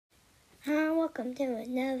Welcome to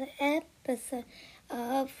another episode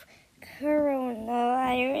of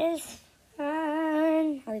Coronavirus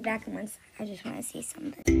Fun. I'll be back in 1 sec. I just want to see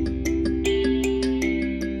something.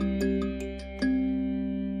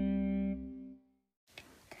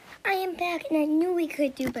 I am back, and I knew we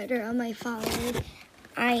could do better on my followers.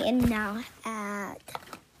 I am now at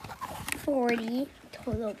 40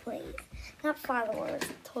 total plays. Not followers,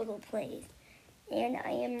 total plays. And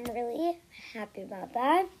I am really happy about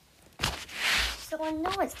that. So on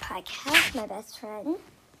Noah's podcast, my best friend,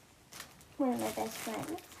 one of my best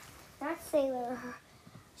friends, not Sailor,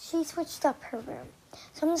 she switched up her room.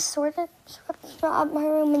 So I'm going to sort up my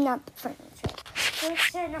room and not the furniture. So I'm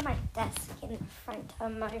sitting on my desk in front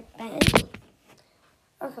of my bed.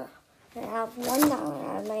 Okay. And I have $1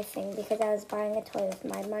 out of my thing because I was buying a toy with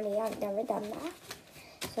my money. I've never done that.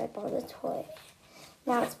 So I bought a toy.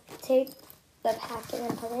 Now let's take the packet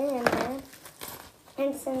and put it in there.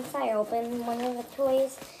 And since I opened one of the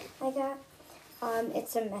toys I got,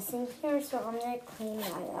 it's a mess in here, so I'm going to clean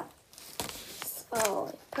that up. So,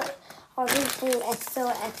 put all these blue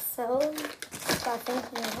XOXO stuff in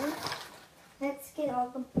here. Let's get all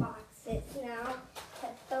the boxes now.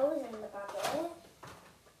 Put those in the bucket.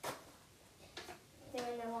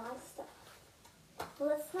 Doing a lot of stuff. Well,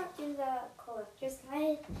 let's not do the collector's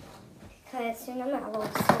guide, because soon I'm at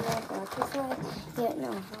work, so the collector's guide, you don't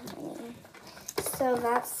know how many. So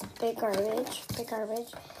that's big garbage.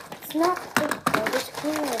 It's not big garbage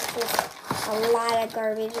cleaner, it's just a lot of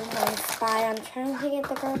garbage in one spot. I'm trying to get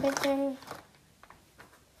the garbage in.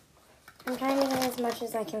 I'm trying to get as much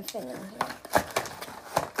as I can fit in here.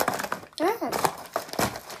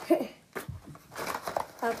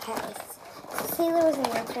 Okay. So Sailor wasn't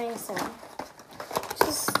answering, so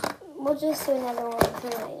we'll just do another one for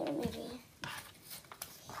later, maybe.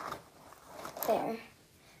 There.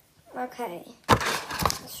 Okay.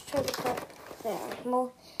 Let's try to put there.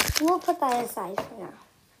 We'll put that aside for now.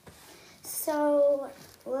 So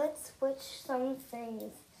let's switch some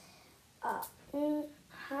things up.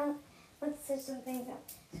 Let's switch some things up.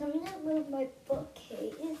 So I'm gonna move my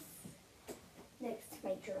bookcase next to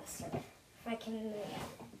my dresser, if I can move it.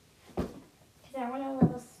 Because I want a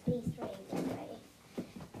little space right in my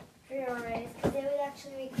drawers. Because it would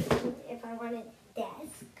actually be good if I wanted a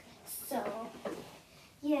desk. So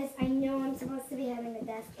yes, I know I'm supposed to be having a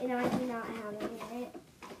desk, and I do not have it,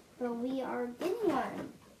 but we are getting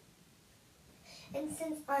one. And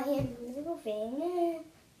since I am moving,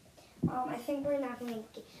 I think we're not going to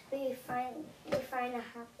get. We found a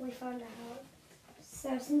house.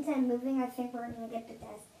 So since I'm moving, I think we're going to get the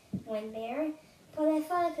desk when there. But I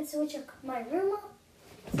thought I could switch my room up,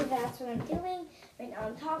 so that's what I'm doing. Right now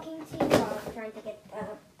I'm talking to you while I'm trying to get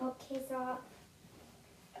the bookcase off.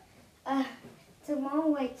 It's a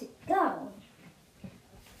long way to go.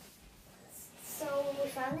 So we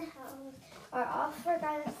found a house. Our offer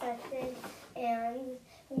got accepted, and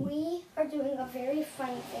we are doing a very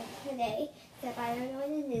funny thing today that I don't know what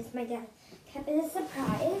it is. My dad kept it a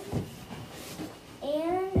surprise,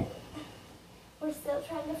 and we're still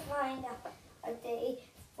trying to find a day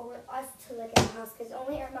for us to look at the house because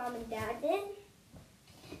only our mom and dad did.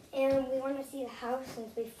 And we want to see the house.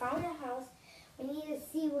 Since we found a house, we need to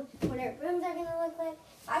see what our rooms are going to look like.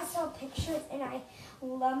 I saw pictures and I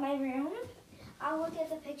love my room. I'll look at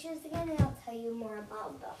the pictures again and I'll tell you more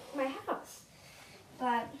about my house.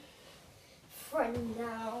 But for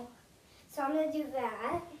now, so I'm going to do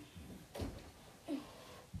that.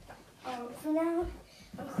 For now,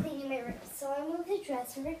 I'm cleaning my room. So I moved the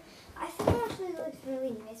dresser. I think it actually looks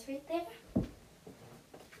really nice right there.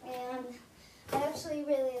 And I actually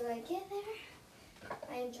really like it there.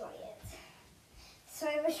 I enjoy it. So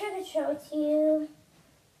I wish I could show it to you,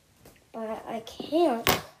 but I can't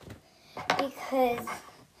because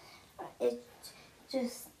it's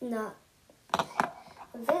just not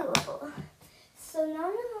available. So now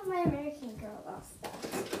I'm going to my American Girl doll stuff.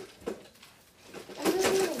 I'm going to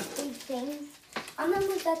do big things. I'm going to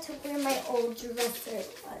move that to where my old dresser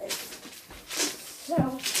was. So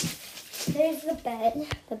there's the bed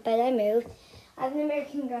I moved. I have an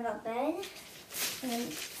American Girl doll bed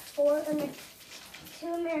and two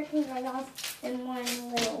American Girl dolls and one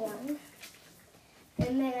little one.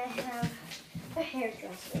 And then I have a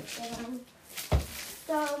hairdresser for them.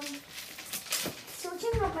 So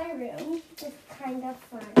switching up my room is kind of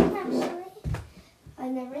fun, actually. I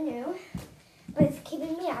never knew. But it's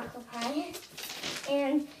keeping me occupied.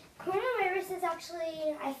 And coronavirus is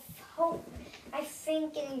actually, I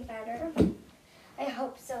think getting better. I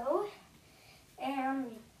hope so. And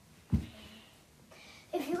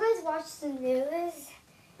if you guys watch the news,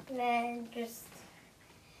 then just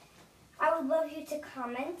I would love you to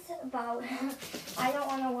comment about, I don't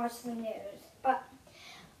want to watch the news. But,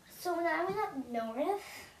 so when I went up north,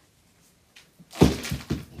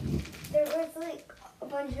 there was like a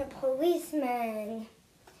bunch of policemen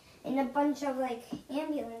and a bunch of like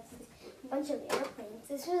ambulances, a bunch of airplanes.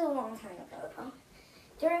 This was a long time ago though.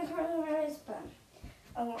 During coronavirus, but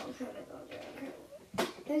a long time ago during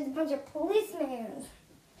coronavirus. There was a bunch of policemen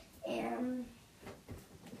and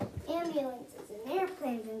ambulances and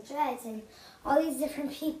airplanes and jets and all these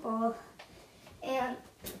different people. And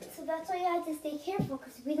so that's why I had to stay careful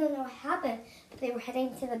because we don't know what happened. They were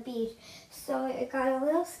heading to the beach. So it got a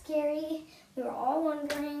little scary. We were all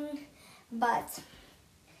wondering, but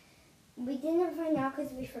we didn't find out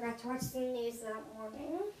because we forgot to watch the news that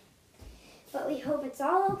morning. But we hope it's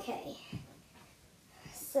all okay.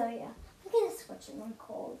 So yeah, I'm going to switch it on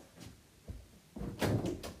cold.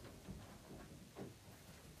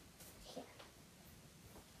 Here.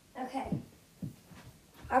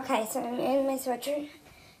 Okay, so I'm in my sweatshirt.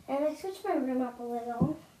 And I switched my room up a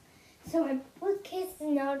little. So my bookcase is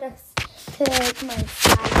now next to like my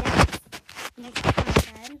side desk, next to my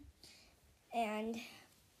bed. And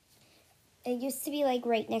it used to be like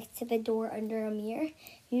right next to the door under a mirror.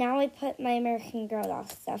 Now I put my American Girl doll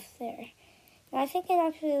stuff there. And I think it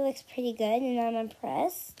actually looks pretty good and I'm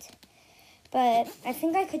impressed. But I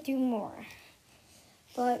think I could do more.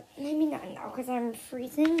 But maybe not now because I'm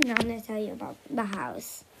freezing. Now I'm going to tell you about the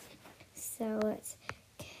house. So let's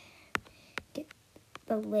get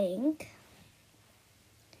the link.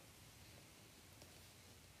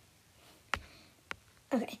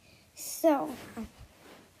 Okay, so I'm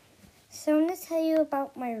going to tell you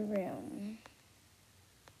about my room.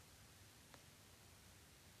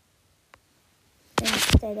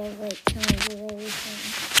 Instead of like telling you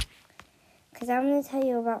everything. Because I'm going to tell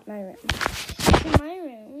you about my room. So my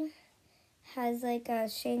room has like a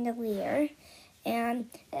chandelier. And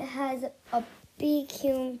it has a big,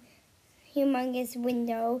 humongous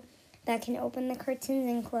window that can open the curtains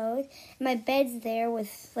and close. My bed's there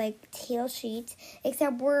with like tail sheets,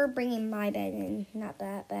 except we're bringing my bed in, not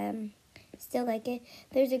that, but still like it.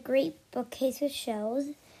 There's a great bookcase with shelves.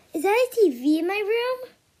 Is that a TV in my room?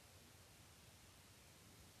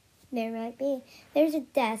 There might be. There's a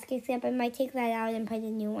desk, except I might take that out and put a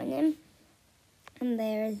new one in. And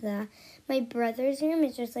there's my brother's room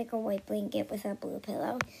is just like a white blanket with a blue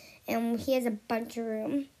pillow. And he has a bunch of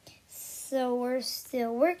room. So we're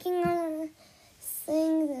still working on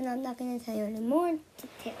things, and I'm not going to tell you any more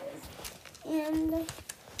details. And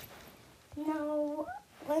now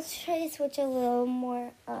let's try to switch a little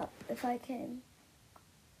more up if I can.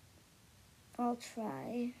 I'll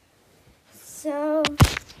try. So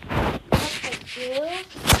what I do,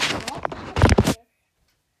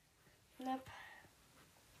 nope.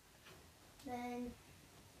 Then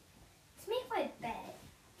let's make my bed.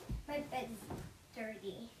 My bed's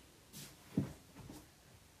dirty.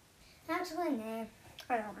 Actually, nah.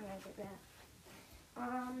 I don't want to do that.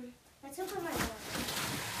 Let's open my blinds.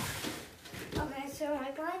 Okay, so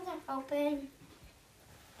my blinds are open.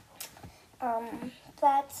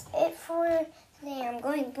 That's it for today. I'm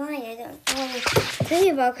going blind. I don't know what to tell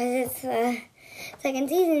you about because it's second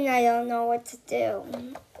season. I don't know what to do.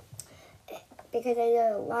 Because I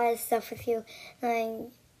did a lot of stuff with you, and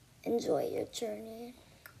I enjoy your journey.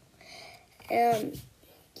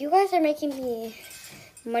 You guys are making me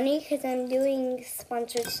money because I'm doing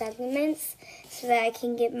sponsored segments so that I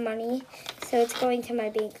can get money. So it's going to my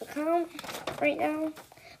bank account right now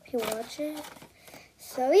if you watch it.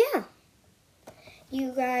 So yeah,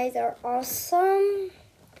 you guys are awesome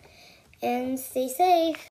and stay safe.